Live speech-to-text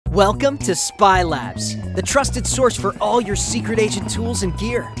Welcome to Spy Labs, the trusted source for all your secret agent tools and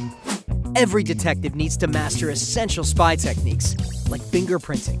gear. Every detective needs to master essential spy techniques like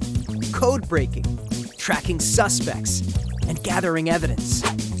fingerprinting, code breaking, tracking suspects, and gathering evidence.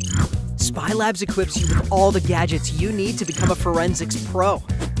 Spy Labs equips you with all the gadgets you need to become a forensics pro,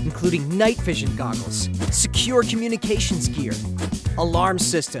 including night vision goggles, secure communications gear, alarm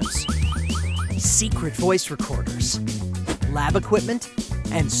systems, secret voice recorders, lab equipment,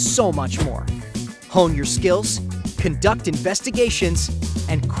 and so much more. Hone your skills, conduct investigations,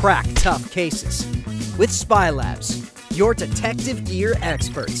 and crack tough cases. With Spy Labs, your detective gear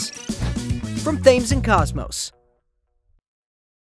experts. From Thames and Cosmos.